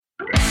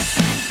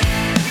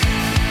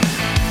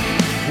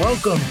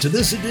Welcome to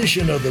this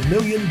edition of the $1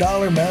 Million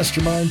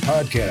Mastermind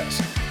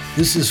Podcast.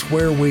 This is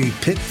where we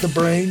pick the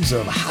brains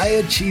of high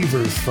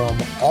achievers from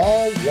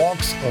all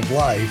walks of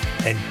life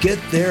and get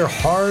their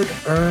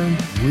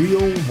hard-earned,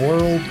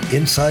 real-world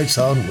insights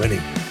on winning.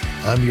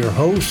 I'm your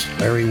host,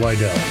 Larry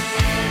Weidel.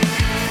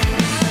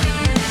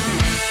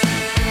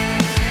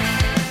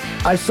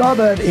 I saw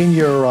that in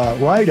your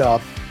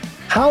write-up.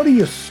 How do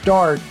you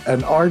start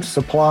an art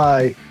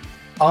supply,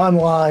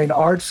 online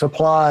art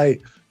supply,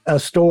 a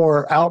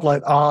store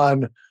outlet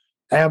on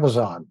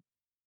Amazon?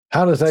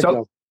 How does that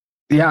go?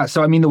 Yeah.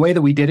 So, the way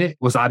that we did it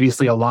was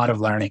obviously a lot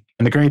of learning.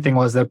 And the great thing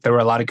was that there were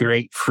a lot of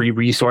great free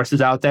resources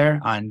out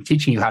there on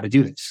teaching you how to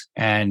do this.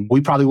 And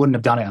we probably wouldn't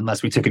have done it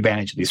unless we took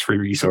advantage of these free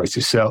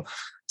resources. So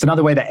it's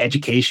another way that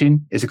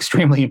education is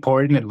extremely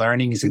important and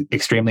learning is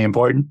extremely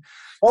important.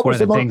 What was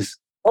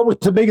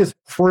the biggest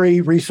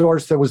free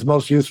resource that was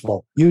most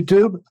useful?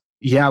 YouTube?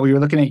 Yeah, we were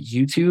looking at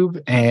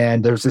YouTube,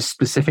 and there's this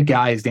specific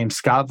guy, his name's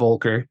Scott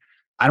Volker.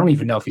 I don't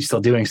even know if he's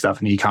still doing stuff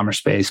in the e-commerce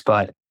space,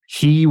 but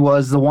he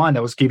was the one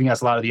that was giving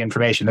us a lot of the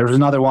information. There was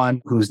another one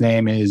whose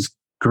name is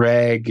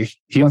Greg.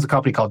 He owns a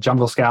company called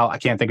Jungle Scout. I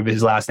can't think of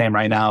his last name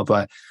right now,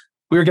 but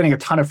we were getting a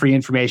ton of free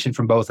information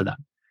from both of them.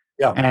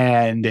 Yeah.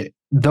 And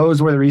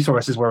those were the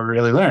resources where we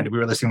really learned. We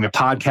were listening to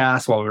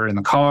podcasts while we were in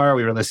the car.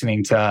 We were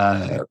listening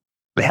to,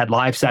 they had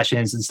live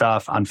sessions and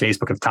stuff on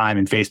Facebook at the time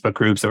and Facebook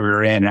groups that we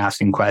were in and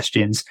asking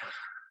questions.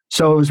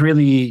 So it was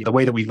really the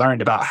way that we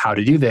learned about how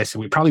to do this.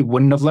 And we probably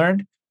wouldn't have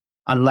learned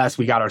unless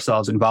we got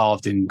ourselves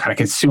involved in kind of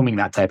consuming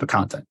that type of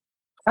content.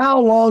 How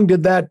long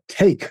did that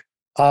take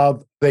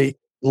of the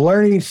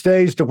learning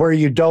stage to where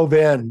you dove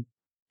in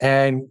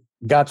and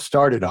got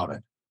started on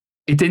it?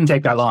 It didn't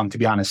take that long, to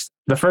be honest.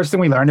 The first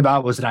thing we learned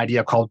about was an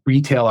idea called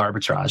retail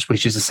arbitrage,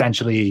 which is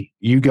essentially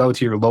you go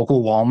to your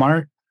local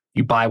Walmart,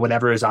 you buy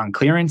whatever is on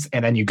clearance,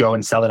 and then you go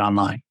and sell it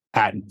online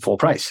at full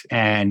price.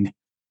 And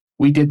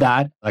we did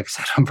that. Like I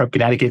said, I'm from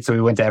Connecticut, so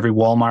we went to every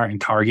Walmart and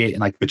Target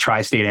in like the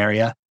tri-state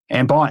area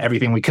and bought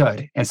everything we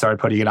could and started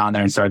putting it on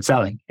there and started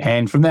selling.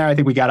 And from there, I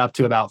think we got up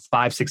to about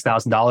 $5,000,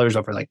 $6,000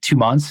 over like 2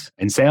 months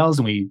in sales,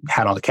 and we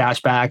had all the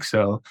cash back.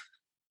 So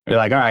we're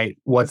like, all right,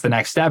 what's the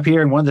next step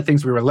here? And one of the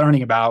things we were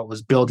learning about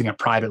was building a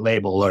private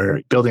label or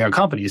building a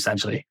company,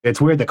 essentially.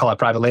 It's weird they call it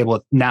private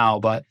label now,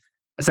 but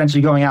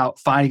essentially going out,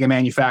 finding a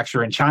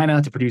manufacturer in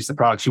China to produce the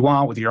products you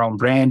want with your own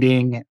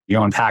branding,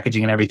 your own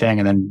packaging and everything,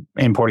 and then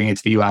importing it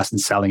to the US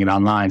and selling it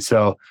online.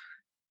 So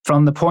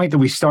from the point that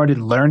we started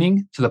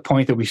learning to the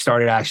point that we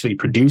started actually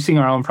producing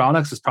our own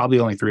products is probably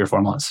only 3 or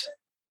 4 months.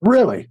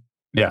 Really?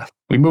 Yeah.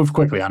 We moved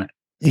quickly on it.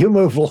 You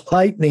move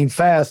lightning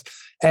fast.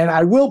 And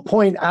I will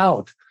point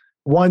out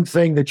one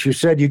thing that you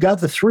said. You got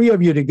the three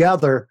of you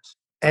together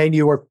and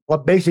you were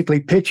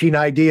basically pitching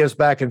ideas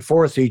back and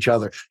forth to each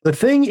other. The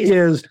thing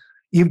is,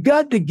 you've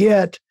got to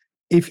get,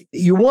 if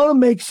you want to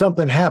make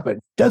something happen,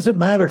 doesn't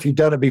matter if you've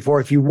done it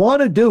before. If you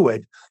want to do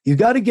it, you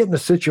got to get in a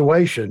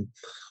situation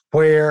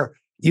where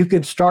you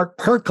can start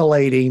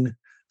percolating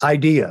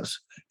ideas.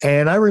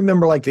 And I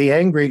remember like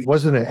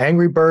wasn't it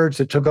Angry Birds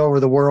that took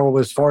over the world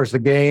as far as the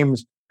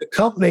games? The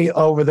company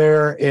over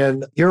there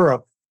in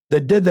Europe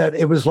that did that,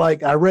 it was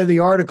like, I read the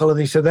article and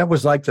they said that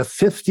was like the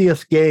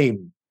 50th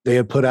game they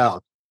had put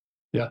out.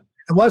 Yeah.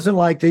 It wasn't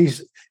like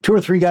these 2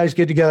 or 3 guys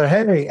get together,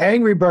 hey,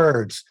 Angry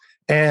Birds,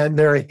 and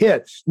they're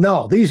hits.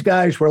 No, these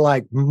guys were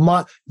like,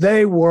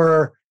 they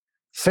were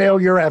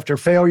failure after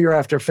failure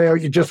after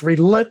failure, just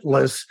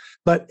relentless.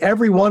 But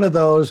every one of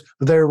those,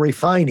 they're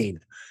refining.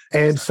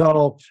 And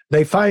so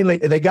they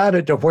got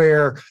it to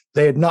where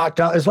they had knocked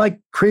out. It's like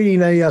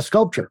creating a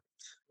sculpture.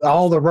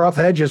 All the rough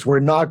edges were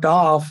knocked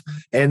off,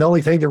 and the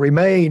only thing that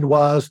remained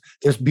was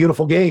this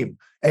beautiful game.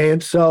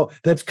 And so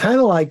that's kind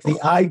of like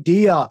the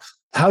idea,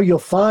 how you'll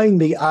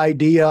find the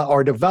idea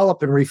or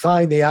develop and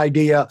refine the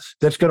idea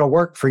that's going to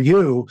work for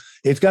you.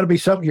 It's got to be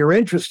something you're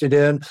interested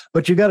in,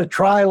 but you got to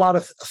try a lot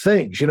of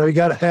things. You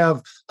got to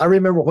have, I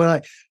remember when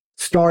I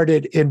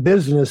started in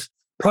business,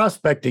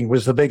 prospecting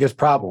was the biggest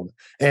problem.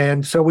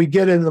 And so we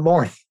get in the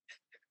morning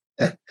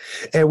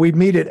and we'd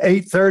meet at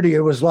 8:30.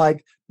 It was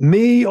like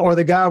me or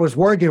the guy I was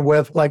working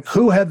with, like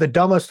who had the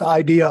dumbest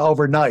idea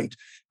overnight.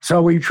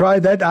 So we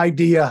tried that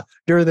idea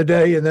during the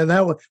day, and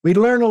then we'd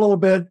learn a little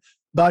bit,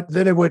 but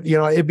then it would,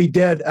 it'd be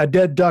a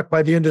dead duck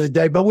by the end of the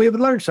day, but we would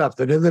learn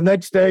something. And the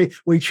next day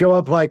we'd show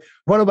up like,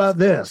 what about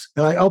this?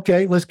 And like,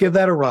 okay, let's give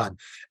that a run.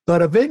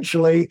 But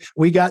eventually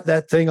we got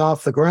that thing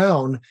off the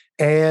ground,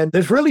 and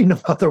there's really no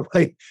other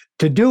way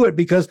to do it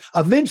because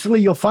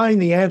eventually you'll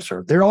find the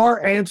answer. There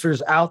are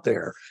answers out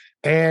there,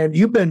 and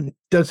you've done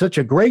such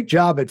a great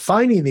job at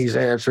finding these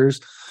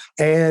answers.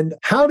 And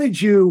how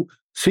did you,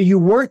 so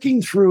you're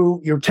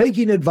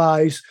taking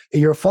advice,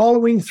 and you're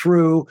following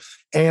through,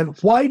 and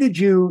why did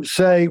you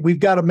say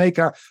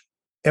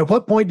at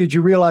what point did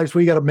you realize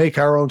we got to make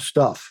our own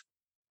stuff?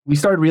 We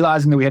started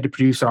realizing that we had to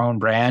produce our own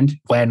brand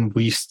when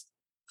we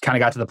kind of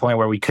got to the point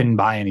where we couldn't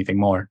buy anything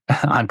more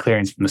on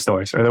clearance from the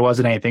stores, or there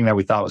wasn't anything that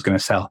we thought was going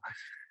to sell.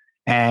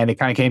 And it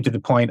kind of came to the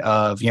point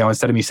of,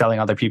 instead of me selling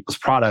other people's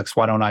products,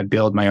 why don't I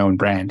build my own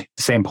brand? At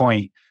the same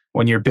point,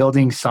 when you're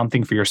building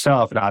something for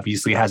yourself, it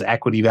obviously has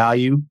equity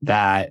value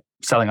that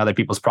selling other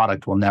people's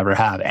product will never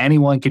have.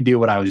 Anyone can do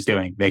what I was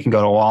doing. They can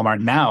go to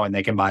Walmart now and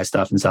they can buy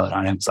stuff and sell it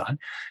on Amazon.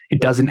 It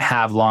doesn't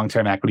have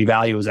long-term equity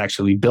value. It was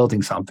actually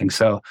building something.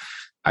 So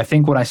I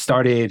think when I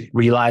started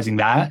realizing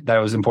that it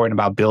was important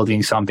about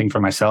building something for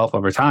myself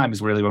over time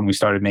is really when we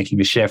started making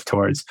the shift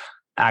towards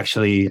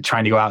actually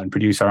trying to go out and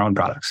produce our own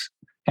products.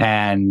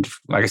 And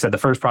like I said, the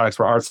first products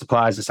were art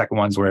supplies. The second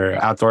ones were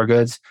outdoor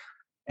goods.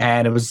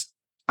 And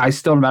I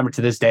still remember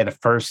to this day, the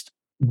first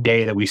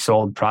day that we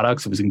sold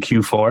products, it was in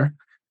Q4.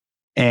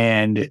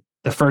 And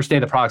the first day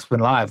the products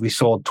went live, we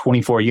sold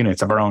 24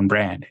 units of our own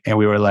brand. And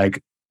we were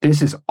like,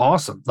 this is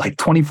awesome. Like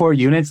 24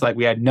 units, like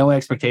we had no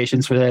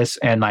expectations for this.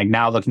 And like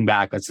now looking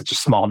back, that's such a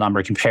small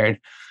number compared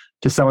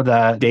to some of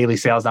the daily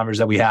sales numbers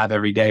that we have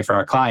every day for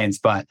our clients.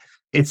 But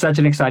it's such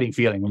an exciting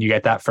feeling when you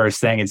get that first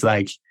thing. It's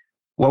like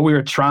what we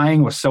were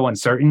trying was so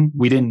uncertain.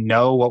 We didn't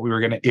know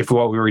if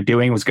what we were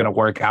doing was going to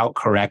work out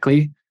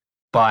correctly.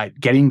 But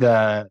getting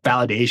the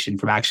validation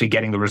from actually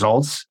getting the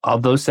results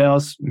of those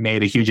sales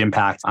made a huge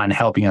impact on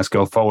helping us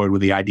go forward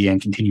with the idea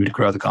and continue to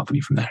grow the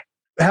company from there.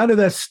 How did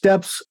the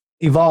steps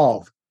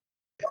evolve?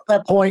 At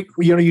that point,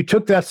 you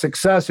took that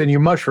success and you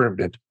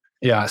mushroomed it.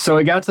 Yeah. So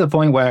it got to the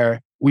point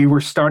where we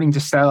were starting to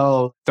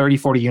sell 30,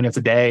 40 units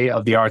a day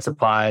of the art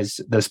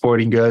supplies, the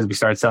sporting goods. We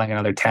started selling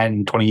another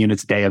 10, 20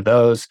 units a day of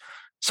those.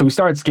 So we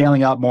started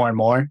scaling up more and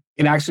more.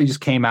 It actually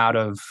just came out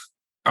of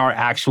our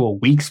actual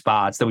weak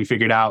spots that we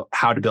figured out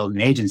how to build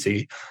an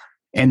agency,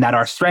 and that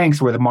our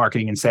strengths were the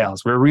marketing and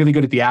sales. We were really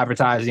good at the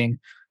advertising.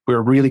 We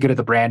were really good at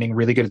the branding,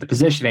 really good at the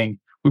positioning.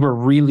 We were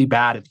really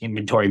bad at the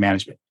inventory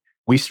management.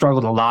 We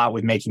struggled a lot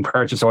with making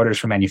purchase orders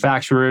from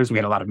manufacturers. We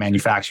had a lot of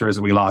manufacturers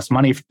that we lost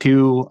money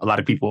to.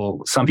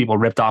 Some people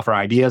ripped off our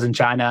ideas in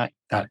China.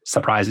 That's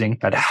surprising.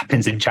 That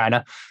happens in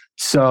China.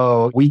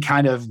 So we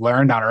kind of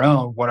learned on our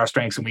own what our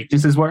strengths and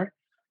weaknesses were.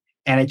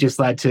 And it just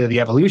led to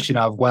the evolution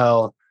of,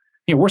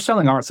 we're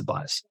selling art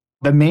supplies.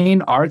 The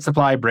main art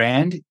supply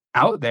brand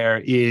out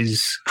there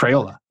is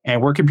Crayola.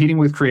 And we're competing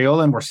with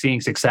Crayola and we're seeing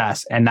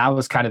success. And that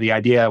was kind of the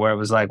idea where it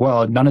was like,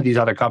 well, none of these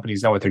other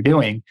companies know what they're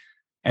doing.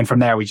 And from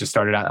there, we just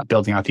started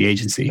building out the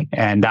agency.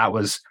 And that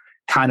was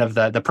kind of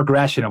the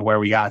progression of where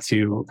we got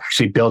to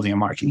actually building a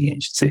marketing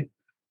agency.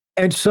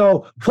 And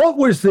so what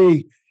was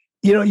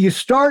you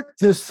start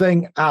this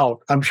thing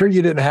out. I'm sure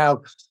you didn't have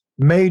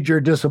major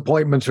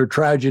disappointments or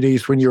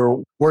tragedies when you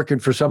were working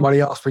for somebody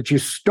else, but you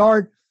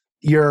start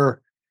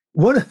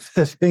one of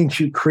the things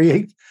you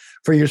create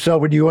for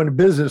yourself when you own a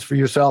business for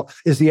yourself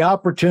is the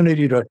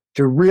opportunity to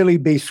really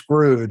be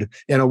screwed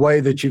in a way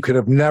that you could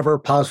have never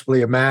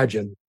possibly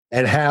imagined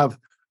and have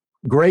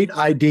great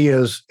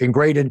ideas and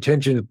great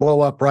intentions blow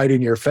up right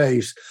in your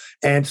face.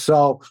 And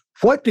so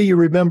what do you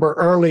remember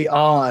early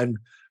on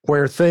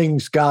where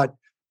things got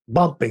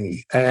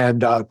bumpy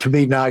and to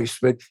be nice,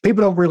 but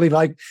people don't really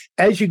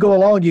as you go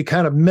along, you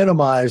kind of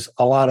minimize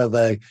a lot of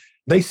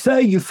they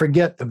say you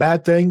forget the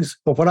bad things,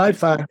 but what I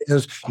find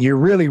is you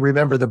really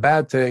remember the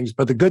bad things,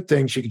 but the good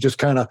things you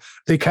just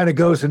they kind of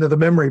goes into the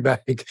memory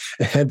bank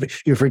and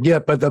you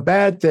forget. But the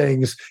bad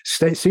things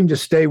seem to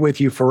stay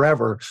with you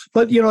forever.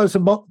 But it's a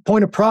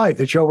point of pride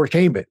that you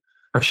overcame it.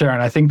 For sure.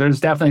 And I think there's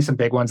definitely some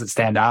big ones that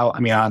stand out. I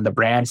mean, on the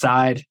brand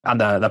side, on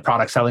the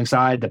product selling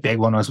side, the big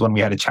one was when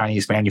we had a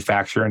Chinese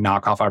manufacturer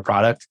knock off our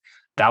product.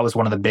 That was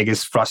one of the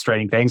biggest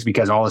frustrating things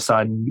because all of a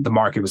sudden the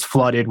market was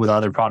flooded with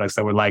other products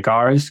that were like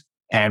ours.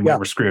 And we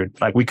were screwed.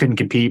 Like we couldn't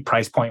compete.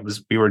 Price point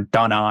we were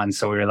done on.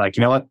 So we were like,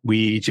 you know what?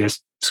 We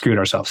just screwed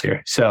ourselves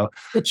here. So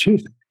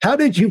how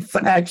did you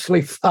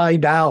actually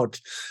find out?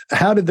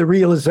 How did the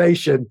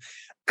realization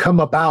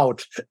come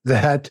about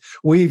that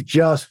we've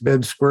just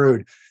been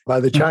screwed by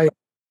the Chinese?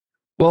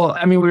 Well,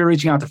 I mean, we were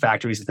reaching out to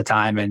factories at the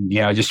time and,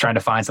 just trying to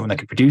find someone that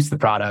could produce the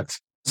product.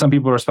 Some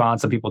people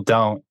respond, some people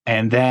don't.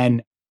 And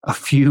then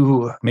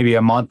maybe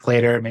a month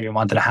later, maybe a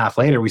month and a half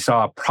later, we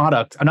saw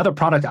another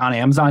product on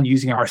Amazon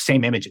using our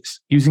same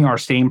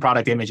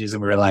product images.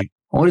 And we were like,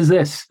 what is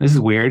this? This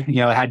is weird. It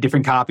had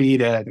different copy.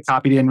 The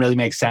copy didn't really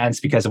make sense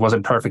because it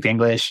wasn't perfect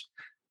English.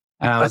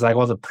 And I was like,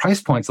 well, the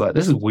price point's low.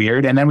 This is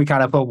weird. And then we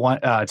kind of put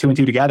two and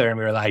two together and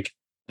we were like,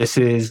 this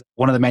is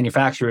one of the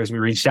manufacturers we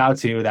reached out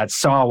to that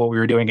saw what we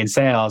were doing in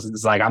sales. And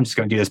it's like, I'm just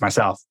going to do this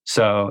myself.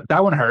 So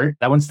that one hurt.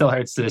 That one still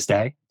hurts to this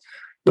day.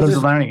 But it was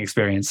a learning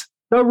experience.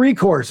 No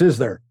recourse, is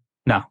there?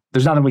 No,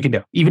 there's nothing we can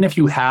do. Even if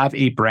you have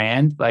a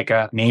brand, like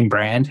a name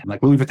brand,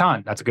 like Louis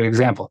Vuitton, that's a good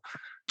example.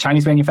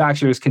 Chinese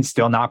manufacturers can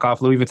still knock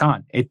off Louis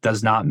Vuitton. It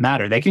does not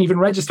matter. They can even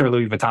register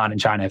Louis Vuitton in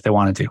China if they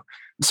wanted to.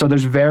 So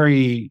there's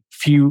very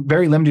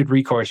limited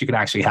recourse you can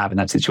actually have in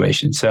that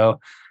situation. So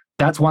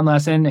that's one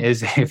lesson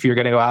is if you're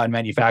going to go out in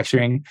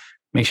manufacturing,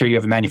 make sure you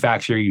have a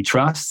manufacturer you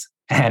trust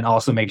and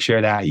also make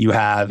sure that you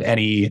have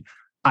any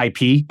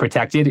IP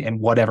protected in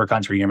whatever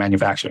country you're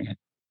manufacturing in.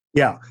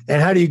 Yeah.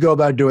 And how do you go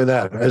about doing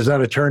that? Is that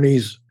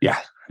attorneys? Yeah,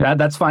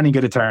 that's finding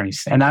good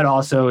attorneys. And that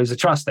also is a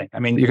trust thing. I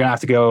mean, you're going to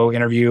have to go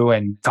interview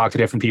and talk to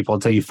different people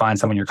until you find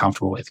someone you're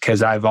comfortable with.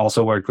 Because I've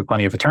also worked with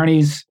plenty of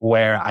attorneys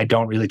where I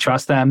don't really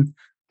trust them.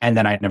 And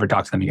then I never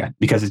talked to them again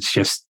because it's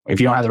just, if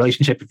you don't have the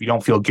relationship, if you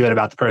don't feel good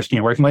about the person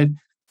you're working with,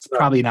 it's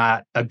probably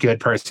not a good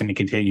person to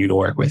continue to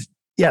work with.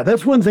 Yeah,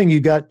 that's one thing you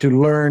got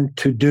to learn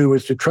to do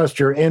is to trust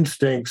your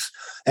instincts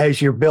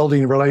as you're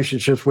building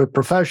relationships with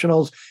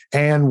professionals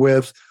and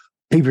with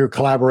people you're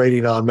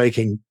collaborating on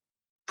making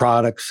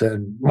products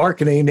and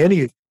marketing,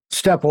 any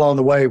step along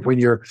the way when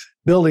you're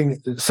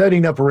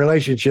setting up a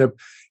relationship.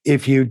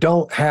 If you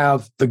don't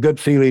have the good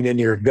feeling in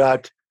your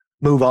gut,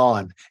 move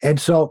on. And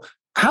so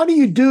how do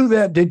you do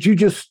that? Did you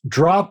just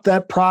drop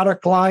that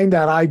product line,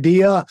 that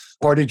idea,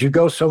 or did you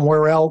go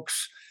somewhere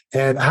else?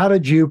 And how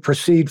did you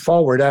proceed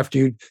forward after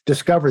you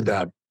discovered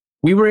that?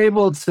 We were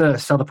able to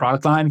sell the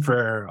product line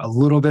for a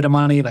little bit of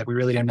money. Like we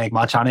really didn't make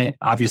much on it.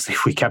 Obviously,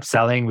 if we kept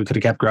selling, we could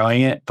have kept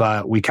growing it,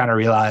 but we kind of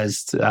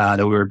realized that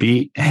we were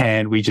beat,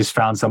 and we just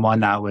found someone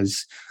that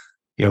was,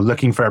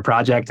 looking for a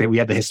project that we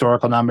had the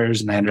historical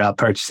numbers, and they ended up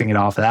purchasing it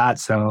off of that.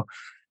 So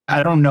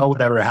I don't know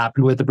whatever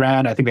happened with the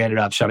brand. I think they ended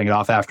up shutting it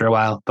off after a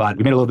while, but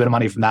we made a little bit of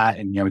money from that.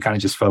 And, we kind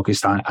of just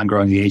focused on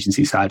growing the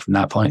agency side from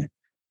that point.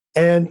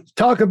 And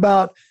talk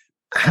about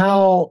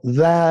how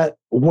that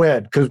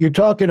went, because you're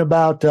talking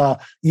about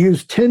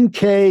use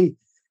 $10K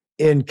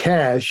in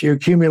cash you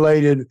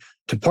accumulated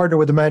to partner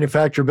with the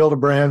manufacturer, build a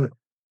brand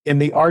in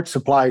the art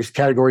supplies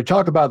category.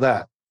 Talk about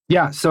that.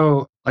 Yeah.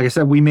 So like I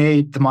said, we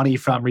made the money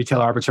from retail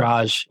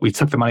arbitrage. We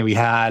took the money we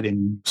had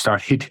and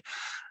started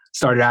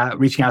out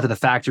reaching out to the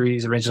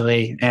factories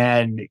originally.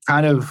 And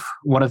kind of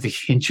one of the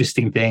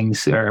interesting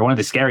things, or one of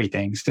the scary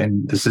things,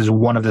 and this is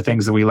one of the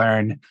things that we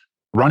learned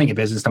running a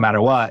business, no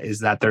matter what, is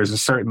that there's a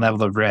certain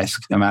level of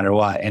risk, no matter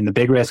what. And the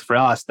big risk for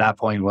us at that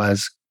point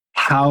was,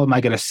 how am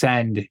I going to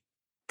send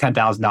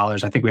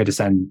 $10,000? I think we had to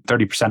send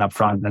 30%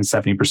 upfront and then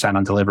 70%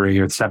 on delivery,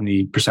 or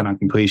 70% on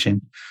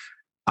completion.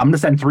 I'm going to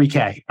send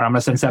 3K, or I'm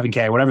going to send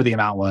 7K, whatever the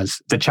amount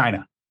was, to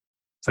China.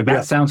 It's like,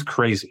 that sounds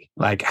crazy.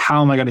 Like,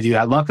 how am I going to do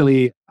that?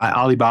 Luckily,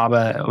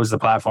 Alibaba was the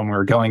platform we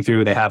were going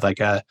through. They have like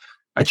a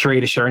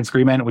trade assurance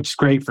agreement, which is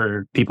great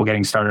for people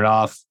getting started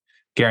off.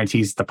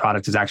 Guarantees the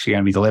product is actually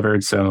going to be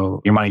delivered.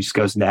 So your money just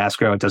goes into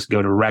escrow. It doesn't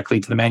go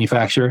directly to the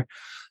manufacturer.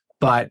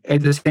 But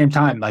at the same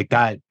time, like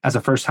that, as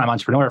a first-time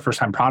entrepreneur,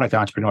 first-time product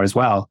entrepreneur as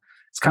well,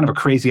 it's kind of a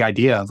crazy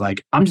idea of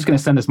like, I'm just going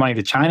to send this money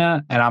to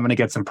China and I'm going to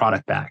get some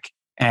product back.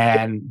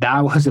 And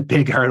that was a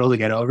big hurdle to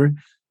get over.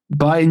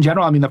 But in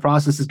general, I mean, the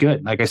process is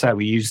good. Like I said,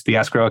 we used the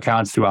escrow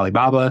accounts through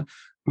Alibaba.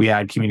 We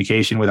had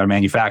communication with our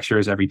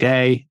manufacturers every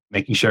day,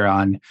 making sure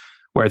on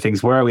where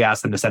things were. We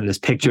asked them to send us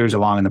pictures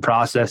along in the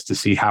process to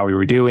see how we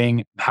were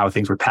doing, how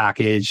things were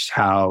packaged,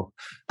 how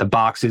the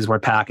boxes were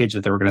packaged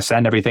that they were going to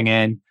send everything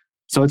in.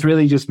 So it's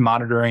really just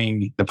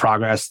monitoring the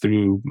progress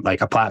through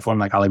like a platform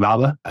like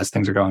Alibaba as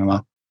things are going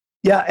along.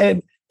 Yeah.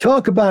 And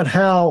talk about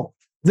how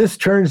this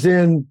turns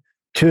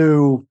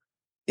into,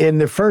 in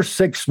the first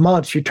 6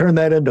 months, you turn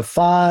that into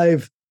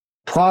 5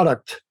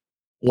 product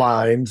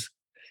lines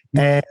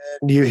and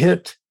you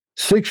hit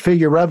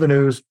 6-figure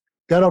revenues,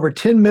 got over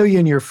 10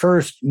 million your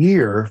first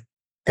year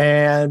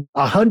and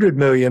 100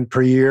 million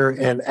per year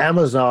in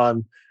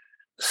Amazon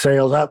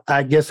sales.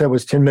 I guess that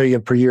was 10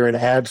 million per year in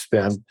ad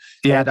spend.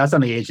 Yeah, that's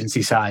on the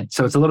agency side.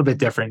 So it's a little bit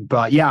different.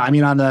 But yeah, I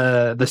mean, on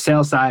the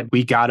sales side,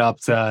 we got up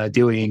to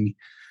doing,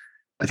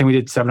 I think we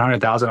did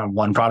 700,000 on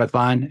one product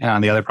line. And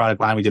on the other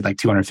product line, we did like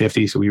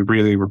 250. So we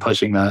really were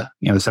pushing the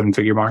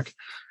 7-figure mark.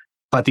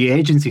 But the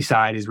agency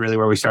side is really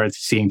where we started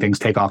seeing things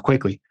take off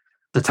quickly.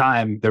 At the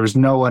time, there was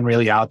no one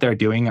really out there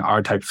doing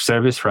our type of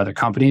service for other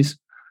companies.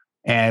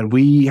 And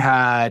we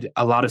had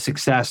a lot of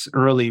success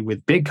early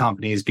with big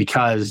companies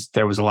because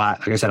there was a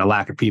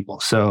lack of people.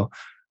 So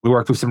we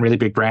worked with some really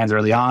big brands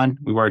early on.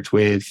 We worked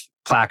with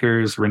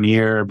Plackers,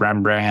 Rainier,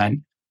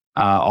 Rembrandt,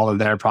 all of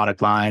their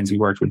product lines. We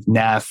worked with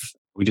Neff.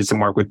 We did some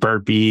work with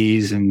Burt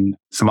Bees and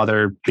some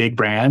other big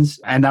brands.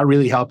 And that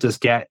really helped us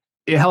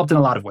it helped in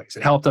a lot of ways.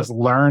 It helped us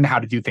learn how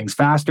to do things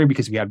faster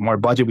because we had more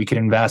budget. We could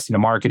invest into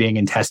marketing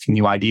and testing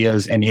new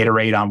ideas and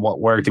iterate on what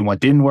worked and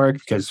what didn't work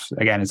because,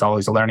 again, it's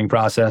always a learning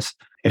process.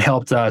 It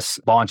helped us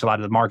launch a lot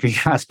of the marketing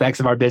aspects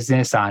of our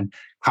business on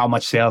how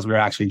much sales we were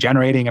actually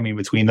generating. I mean,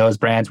 between those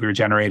brands, we were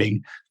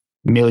generating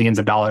millions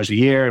of dollars a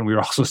year, and we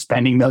were also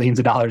spending millions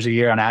of dollars a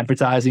year on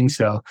advertising.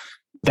 So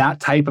that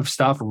type of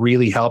stuff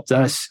really helped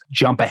us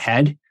jump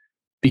ahead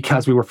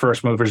because we were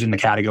first movers in the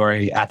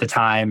category. At the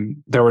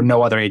time, there were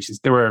no other agencies.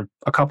 There were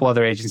a couple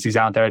other agencies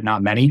out there,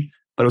 not many,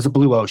 but it was a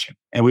blue ocean.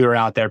 And we were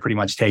out there pretty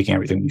much taking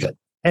everything we could.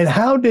 And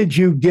how did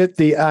you get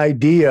the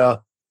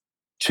idea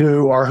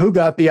or who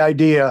got the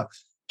idea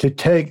to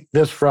take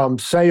this from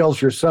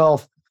sales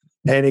yourself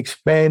and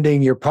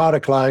expanding your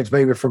product lines,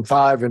 maybe from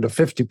 5 into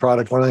 50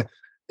 product lines,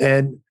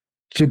 and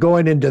to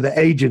going into the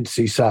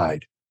agency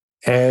side?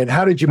 And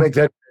how did you make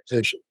that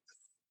transition?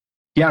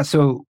 Yeah,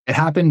 so it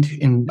happened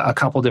in a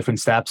couple different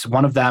steps.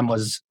 One of them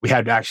was we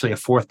had actually a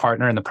fourth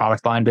partner in the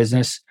product line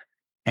business,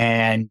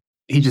 and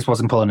he just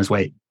wasn't pulling his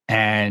weight.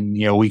 And,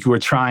 we were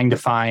trying to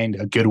find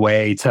a good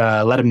way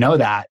to let him know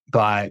that,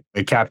 but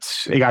it got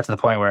to the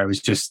point where it was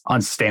just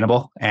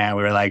unsustainable. And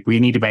we were like, we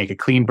need to make a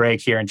clean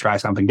break here and try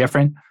something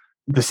different.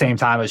 the same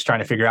time as trying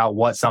to figure out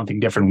what something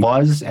different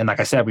was. And like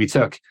I said, we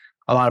took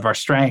a lot of our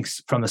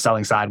strengths from the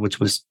selling side, which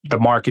was the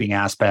marketing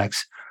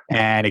aspects.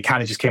 And it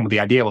kind of just came with the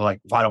idea, well,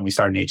 like, why don't we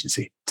start an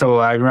agency? So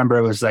I remember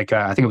it was like,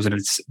 I think it was in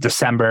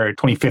December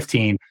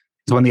 2015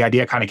 is when the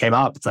idea kind of came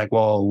up. It's like,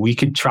 well, we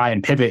could try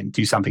and pivot and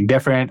do something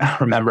different. I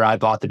remember I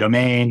bought the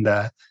domain,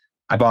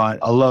 I bought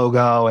a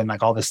logo and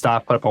like all this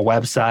stuff, put up a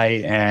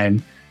website,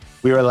 and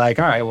we were like,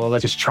 all right, well,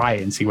 let's just try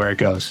it and see where it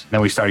goes. And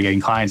then we started getting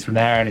clients from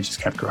there and it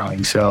just kept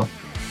growing. So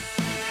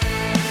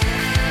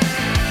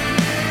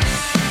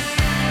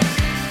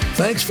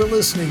thanks for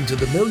listening to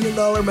the $1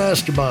 Million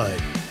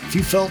Mastermind. If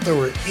you felt there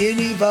were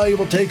any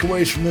valuable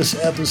takeaways from this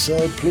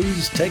episode,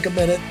 please take a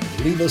minute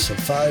and leave us a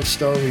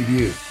 5-star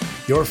review.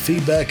 Your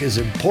feedback is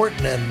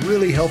important and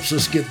really helps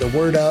us get the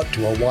word out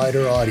to a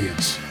wider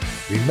audience.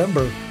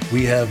 Remember,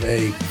 we have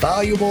a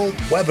valuable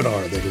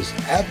webinar that is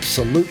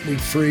absolutely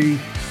free.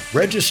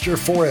 Register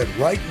for it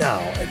right now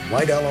at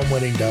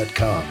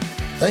whitealumwinning.com.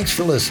 Thanks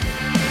for listening.